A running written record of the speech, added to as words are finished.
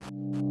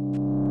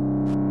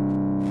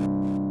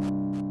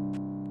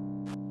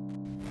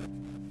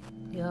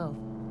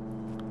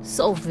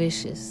so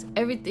vicious.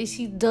 Everything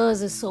she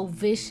does is so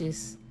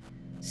vicious.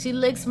 She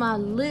licks my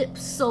lips,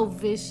 so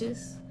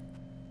vicious.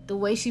 The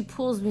way she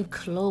pulls me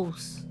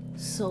close,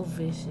 so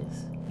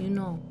vicious. You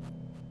know,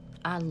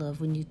 I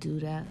love when you do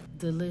that.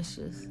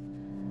 Delicious.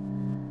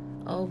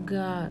 Oh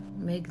God,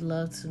 make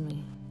love to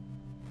me.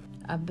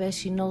 I bet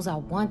she knows I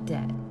want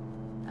that.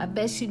 I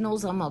bet she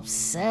knows I'm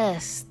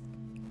obsessed.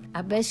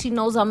 I bet she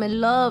knows I'm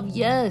in love,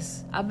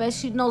 yes. I bet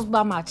she knows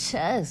by my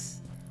chest.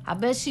 I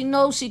bet she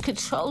knows she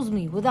controls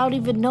me without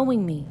even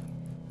knowing me.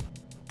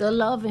 The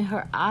love in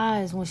her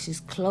eyes when she's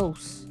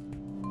close.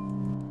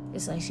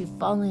 It's like she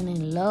falling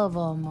in love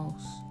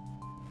almost.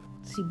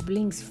 She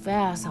blinks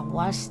fast, I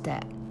watch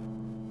that.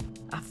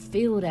 I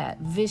feel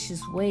that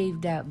vicious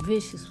wave,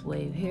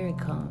 here it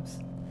comes.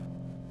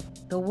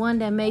 The one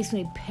that makes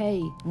me pay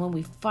when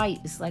we fight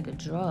is like a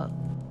drug.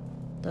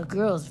 The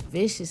girl's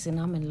vicious and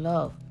I'm in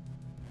love.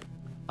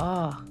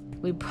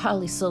 We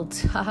probably so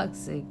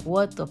toxic,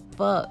 what the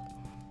fuck?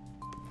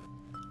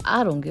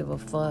 I don't give a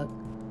fuck.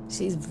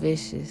 She's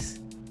vicious.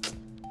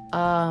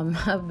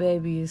 My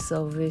baby is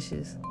so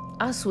vicious.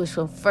 I switch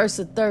from first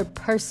to third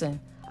person.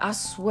 I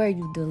swear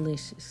you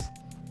delicious.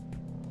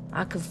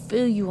 I can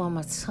feel you on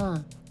my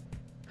tongue.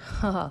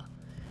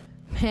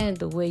 Man,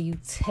 the way you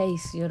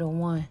taste, you're the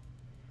one.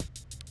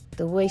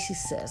 The way she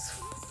says,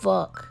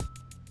 fuck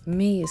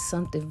me is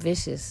something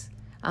vicious.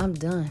 I'm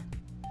done.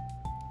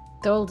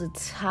 Throw the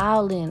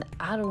towel in.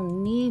 I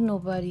don't need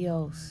nobody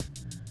else.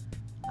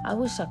 I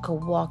wish I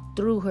could walk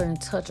through her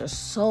and touch her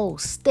soul.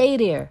 Stay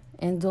there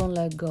and don't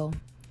let go.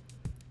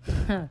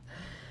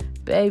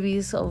 Baby,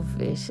 you're so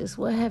vicious.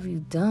 What have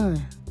you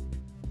done?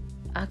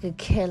 I could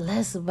care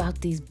less about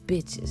these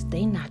bitches.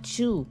 They not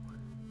you.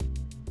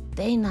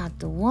 They not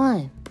the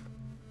one.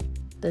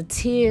 The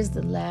tears,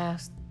 the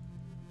laughs,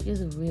 you're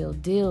the real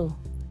deal.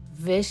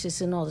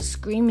 Vicious in all the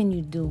screaming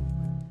you do.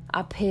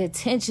 I pay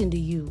attention to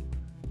you.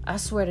 I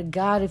swear to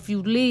God, if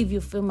you leave,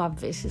 you'll feel my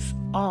vicious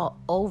all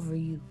over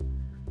you.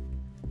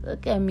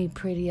 Look at me,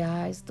 pretty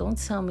eyes. Don't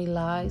tell me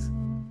lies.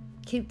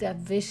 Keep that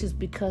vicious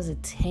because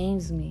it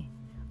tames me.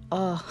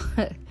 Oh,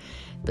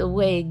 the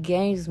way it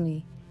games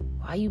me.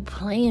 Why you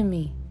playing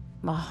me?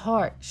 My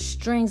heart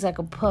strings like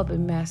a puppet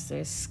master.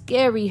 It's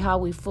scary how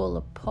we fall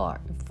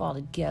apart and fall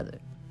together.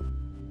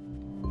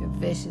 You're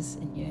vicious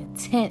and you're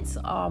intense.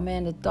 Oh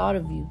man, the thought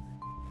of you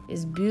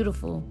is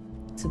beautiful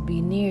to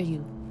be near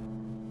you.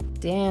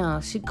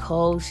 Damn, she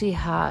cold, she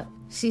hot.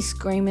 She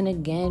screaming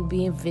again,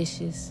 being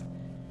vicious.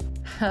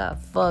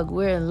 Fuck,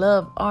 we're in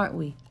love, aren't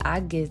we? I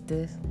get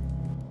this.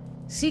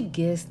 She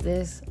gets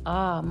this.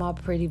 My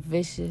pretty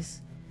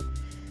vicious.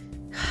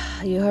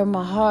 You hurt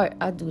my heart.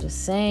 I do the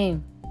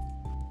same.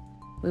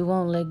 We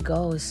won't let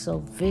go. It's so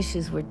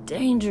vicious. We're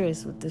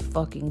dangerous with this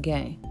fucking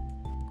game.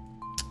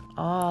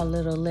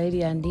 Little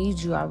lady, I need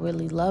you. I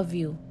really love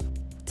you.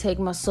 Take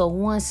my soul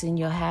once and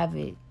you'll have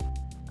it.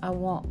 I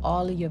want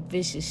all of your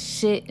vicious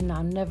shit and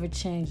I'll never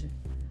change it.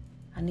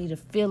 I need to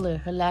feel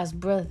her last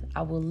breath.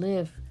 I will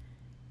live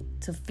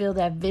to feel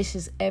that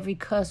vicious every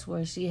cuss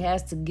word she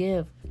has to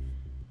give.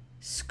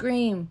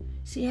 Scream.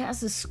 She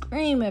has to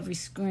scream every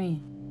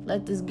scream.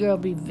 Let this girl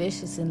be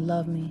vicious and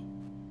love me.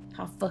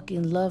 I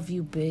fucking love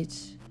you,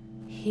 bitch.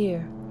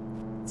 Here,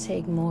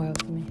 take more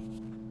of me.